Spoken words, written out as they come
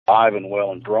alive and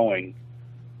well and growing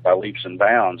by leaps and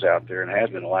bounds out there, and has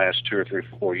been the last 2 or 3,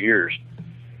 4 years.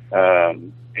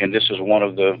 And this is one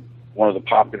of the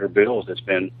popular bills that's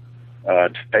been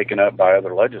taken up by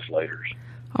other legislators.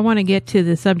 I want to get to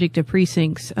the subject of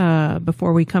precincts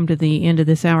before we come to the end of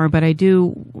this hour, but I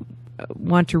do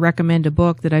want to recommend a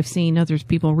book that I've seen others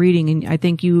people reading, and I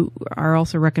think you are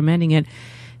also recommending it.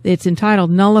 It's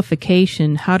entitled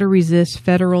Nullification, How to Resist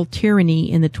Federal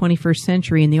Tyranny in the 21st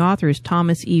Century, and the author is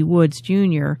Thomas E. Woods,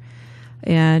 Jr.,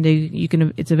 and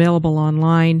it's available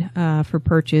online for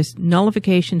purchase.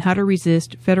 Nullification, How to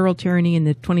Resist Federal Tyranny in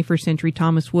the 21st Century,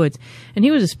 Thomas Woods. And he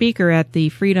was a speaker at the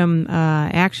Freedom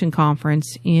Action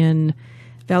Conference in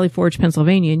Valley Forge,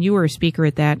 Pennsylvania, and you were a speaker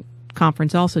at that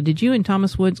conference also. Did you and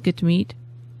Thomas Woods get to meet?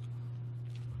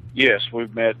 Yes,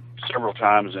 we've met several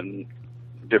times in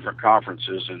different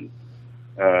conferences, and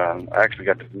I actually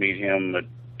got to meet him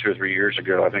 2 or 3 years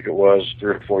ago. I think it was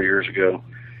 3 or 4 years ago.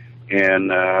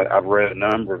 And I've read a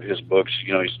number of his books.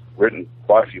 You know, he's written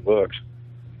quite a few books.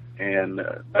 And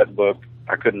that book,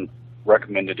 I couldn't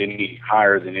recommend it any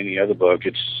higher than any other book.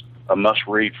 It's a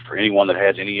must-read for anyone that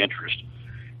has any interest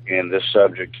in this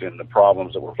subject and the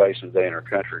problems that we're facing today in our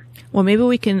country. Well, maybe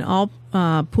we can all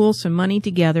pool some money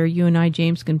together. You and I,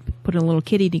 James, can put a little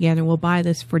kitty together, and we'll buy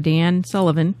this for Dan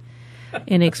Sullivan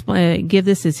and give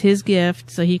this as his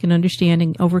gift so he can understand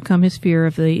and overcome his fear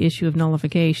of the issue of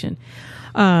nullification.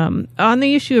 On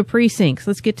the issue of precincts,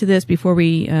 let's get to this before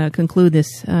we conclude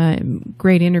this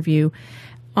great interview.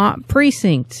 A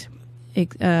precinct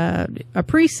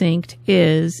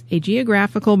is a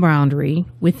geographical boundary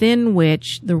within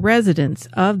which the residents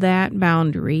of that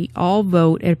boundary all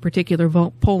vote at a particular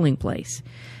polling place.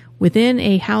 Within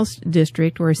a House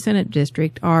district or a Senate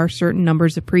district are certain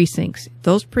numbers of precincts.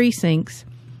 Those precincts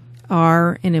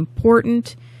are an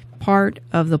important part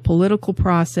of the political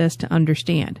process to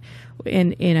understand.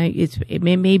 And it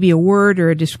may be a word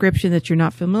or a description that you're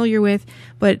not familiar with,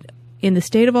 but in the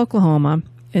state of Oklahoma,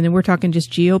 and then we're talking just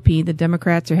GOP, the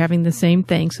Democrats are having the same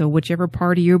thing, so whichever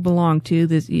party you belong to,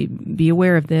 be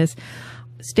aware of this.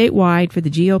 Statewide for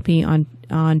the GOP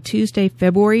on Tuesday,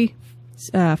 February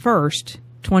 1st,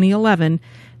 2011,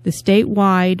 the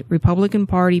statewide Republican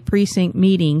Party precinct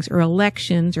meetings or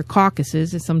elections or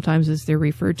caucuses, sometimes as they're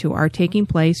referred to, are taking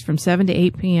place from 7 to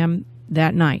 8 p.m.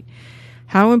 that night.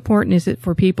 How important is it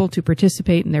for people to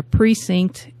participate in their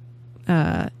precinct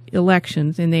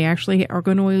elections? And they actually are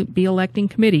going to be electing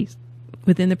committees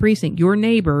within the precinct, your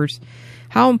neighbors.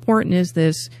 How important is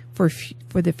this for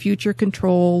the future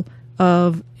control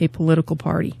of a political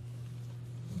party?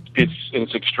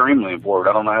 It's extremely important.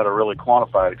 I don't know how to really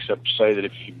quantify it except to say that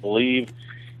if you believe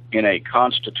in a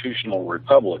constitutional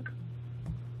republic,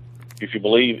 if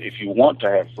you want to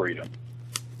have freedom,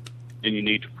 then you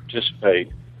need to participate.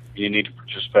 You need to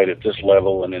participate at this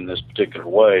level and in this particular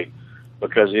way,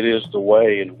 because it is the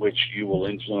way in which you will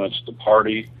influence the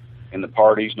party and the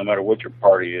parties, no matter what your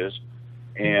party is,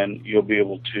 and you'll be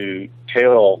able to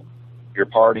tell your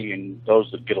party and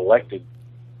those that get elected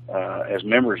as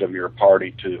members of your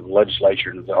party to the legislature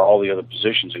and to all the other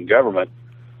positions in government,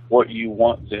 what you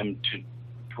want them to,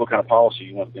 what kind of policy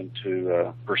you want them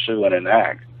to pursue and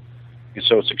enact. And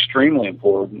so it's extremely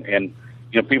important. And,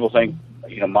 you know, people think,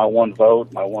 you know, my one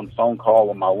vote, my one phone call,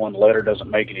 and my one letter doesn't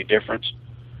make any difference,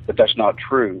 but that's not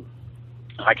true.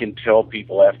 I can tell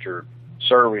people after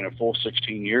serving a full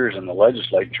 16 years in the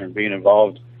legislature and being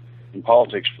involved in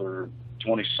politics for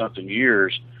 20-something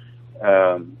years,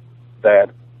 that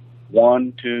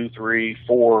 1, 2, 3,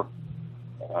 4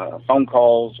 phone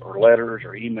calls or letters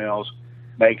or emails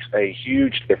makes a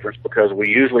huge difference, because we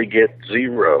usually get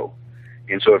 0.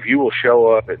 And so if you will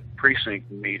show up at precinct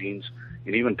meetings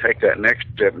and even take that next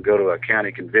step and go to a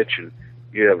county convention,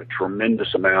 you have a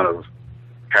tremendous amount of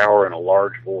power and a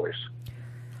large voice.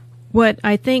 What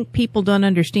I think people don't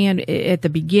understand at the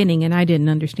beginning, and I didn't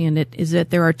understand it, is that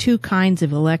there are two kinds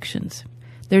of elections.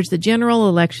 There's the general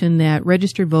election that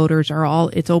registered voters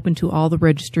it's open to all the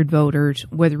registered voters,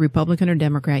 whether Republican or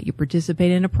Democrat. You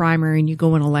participate in a primary and you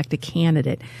go and elect a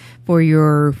candidate for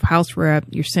your House rep,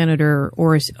 your senator,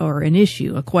 or an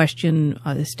issue, a question,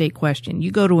 a state question.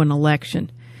 You go to an election.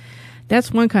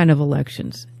 That's one kind of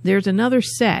elections. There's another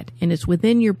set, and it's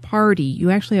within your party.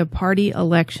 You actually have party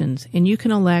elections, and you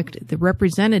can elect the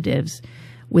representatives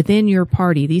within your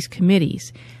party, these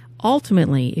committees.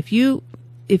 Ultimately, if you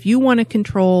want to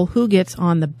control who gets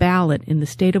on the ballot in the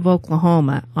state of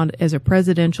Oklahoma as a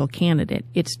presidential candidate,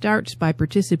 it starts by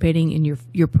participating in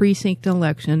your precinct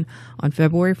election on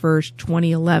February 1st,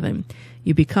 2011.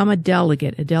 You become a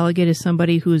delegate. A delegate is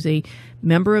somebody who's a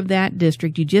member of that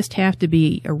district. You just have to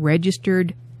be a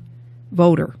registered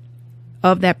voter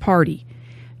of that party.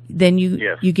 then you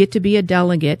Yes. you get to be a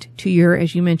delegate to your,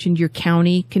 as you mentioned, your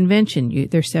county convention.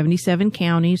 There's 77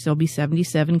 counties. There'll be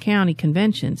 77 county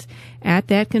conventions. At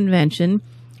that convention,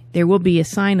 there will be a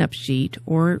sign-up sheet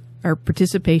or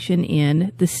participation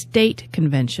in the state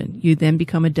convention. You then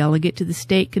become a delegate to the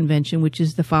state convention, which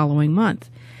is the following month.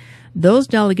 Those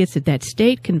delegates at that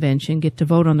state convention get to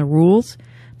vote on the rules,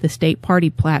 the state party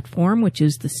platform, which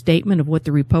is the statement of what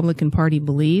the Republican Party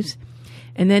believes.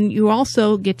 And then you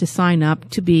also get to sign up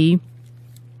to be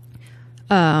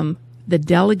the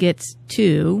delegates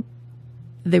to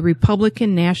the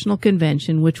Republican National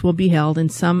Convention, which will be held in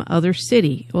some other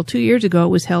city. Well, 2 years ago, it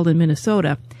was held in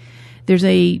Minnesota. There's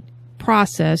a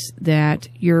process that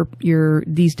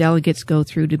these delegates go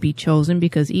through to be chosen,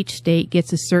 because each state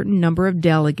gets a certain number of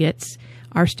delegates.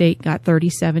 Our state got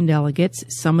 37 delegates.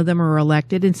 Some of them are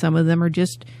elected and some of them are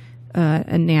just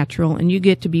a natural. And you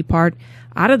get to be part,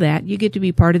 out of that, you get to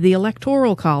be part of the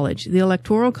Electoral College. The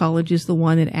Electoral College is the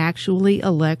one that actually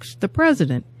elects the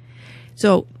president.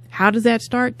 So how does that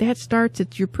start? That starts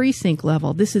at your precinct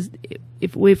level. This is,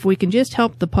 if we can just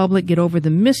help the public get over the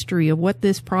mystery of what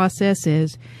this process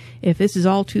is, if this is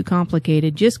all too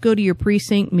complicated, just go to your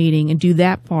precinct meeting and do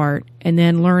that part and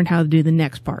then learn how to do the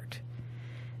next part.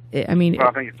 I mean, well,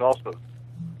 I think it's also,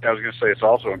 I was going to say, it's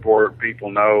also important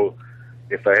people know,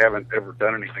 if they haven't ever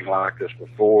done anything like this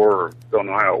before or don't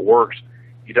know how it works,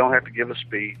 you don't have to give a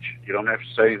speech. You don't have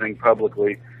to say anything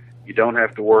publicly. You don't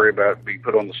have to worry about being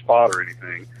put on the spot or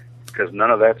anything, because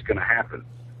none of that's going to happen.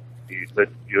 But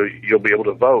you'll be able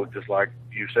to vote, just like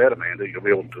you said, Amanda. You'll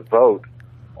be able to vote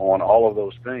on all of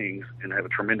those things and have a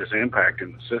tremendous impact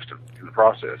in the system, in the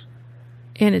process.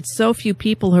 And it's so few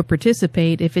people who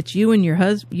participate. If it's you and your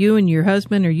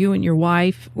husband, or you and your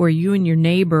wife, or you and your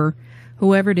neighbor,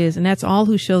 whoever it is, and that's all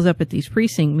who shows up at these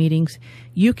precinct meetings,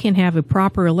 you can have a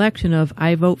proper election of,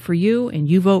 I vote for you and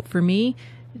you vote for me.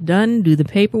 Done, do the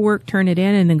paperwork, turn it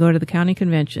in, and then go to the county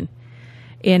convention.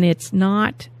 And it's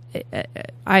not,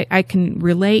 I can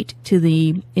relate to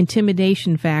the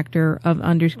intimidation factor of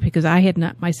because I had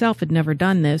not, myself had never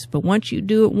done this, but once you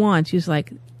do it once, it's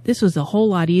like, this was a whole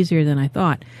lot easier than I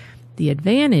thought. The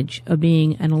advantage of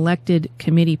being an elected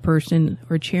committee person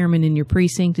or chairman in your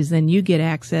precinct is then you get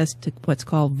access to what's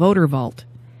called voter vault.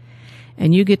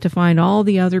 And you get to find all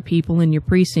the other people in your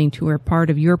precinct who are part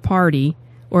of your party,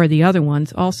 or the other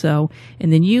ones also,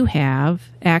 and then you have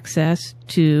access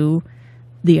to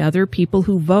the other people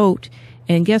who vote.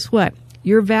 And guess what?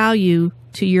 Your value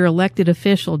to your elected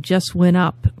official just went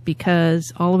up,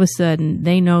 because all of a sudden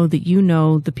they know that you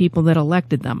know the people that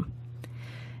elected them.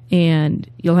 And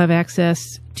you'll have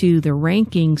access to the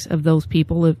rankings of those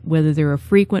people, whether they're a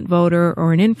frequent voter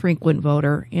or an infrequent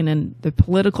voter. And then the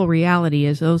political reality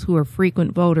is those who are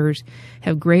frequent voters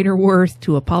have greater worth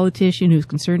to a politician who's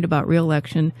concerned about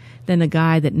re-election than a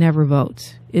guy that never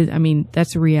votes. I mean,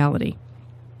 that's a reality.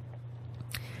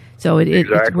 So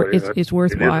it's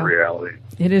worthwhile. It is reality.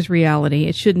 It is reality.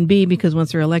 It shouldn't be, because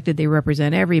once they're elected, they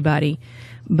represent everybody.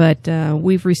 But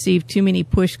we've received too many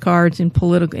push cards and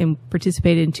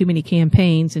participated in too many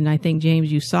campaigns. And I think,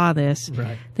 James, you saw this,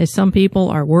 right, that some people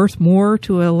are worth more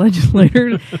to a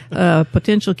legislator,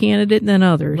 potential candidate, than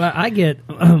others. Well, I get,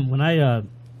 when I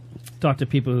talk to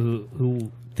people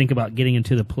who think about getting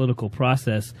into the political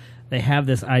process, they have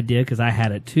this idea, because I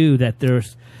had it too, that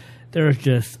there's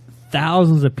just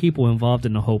thousands of people involved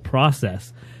in the whole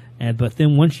process. But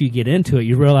then once you get into it,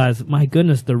 you realize, my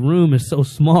goodness, the room is so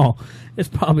small. It's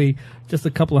probably just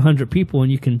a couple of hundred people,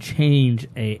 and you can change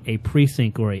a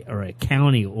precinct or a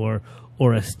county or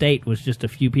a state with just a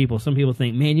few people. Some people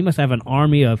think, man, you must have an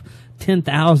army of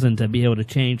 10,000 to be able to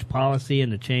change policy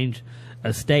and to change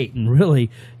a state. And really,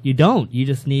 you don't. You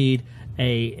just need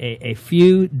a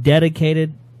few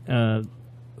dedicated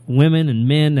women and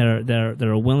men that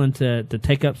are willing to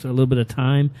take up a little bit of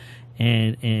time.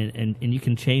 And you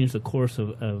can change the course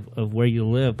of where you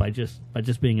live by just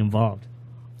being involved.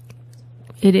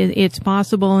 It's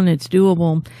possible, and it's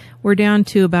doable. We're down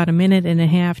to about a minute and a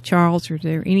half. Charles, is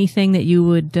there anything that you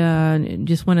would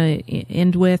just want to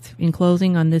end with in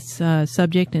closing on this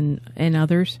subject and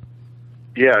others?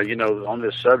 Yeah, on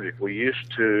this subject, we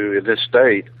used to, in this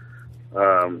state,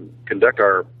 conduct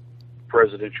our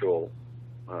presidential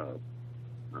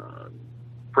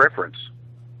preference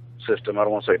system. I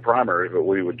don't want to say primary, but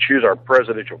we would choose our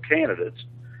presidential candidates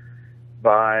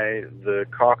by the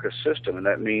caucus system, and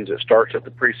that means it starts at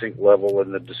the precinct level,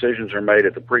 and the decisions are made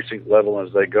at the precinct level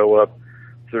as they go up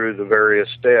through the various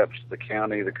steps, the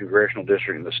county, the congressional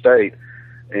district, and the state,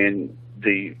 and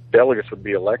the delegates would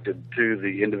be elected to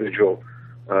the individual,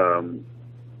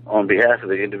 on behalf of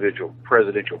the individual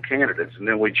presidential candidates. And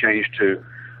then we changed to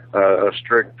a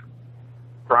strict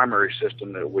primary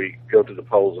system that we go to the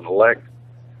polls and elect,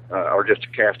 or just to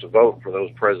cast a vote for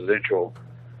those presidential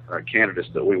candidates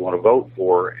that we want to vote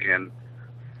for. And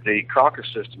the caucus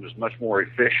system is much more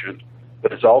efficient,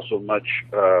 but it's also much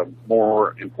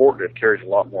more important. It carries a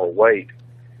lot more weight,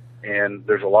 and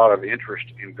there's a lot of interest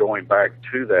in going back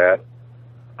to that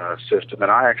system.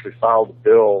 And I actually filed a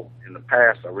bill in the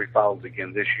past. I refiled it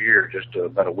again this year, just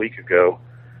about a week ago,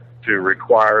 to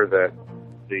require that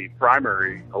the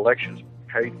primary elections be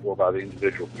paid for by the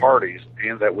individual parties,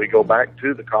 and that we go back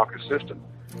to the caucus system.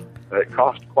 It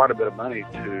costs quite a bit of money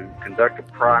to conduct a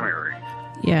primary.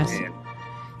 Yes. And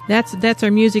that's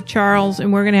our music, Charles,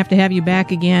 and we're going to have you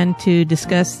back again to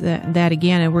discuss that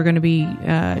again, and we're going to be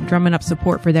drumming up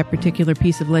support for that particular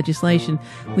piece of legislation.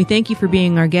 We thank you for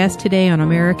being our guest today on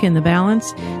America in the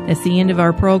Balance. That's the end of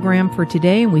our program for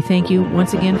today, and we thank you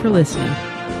once again for listening.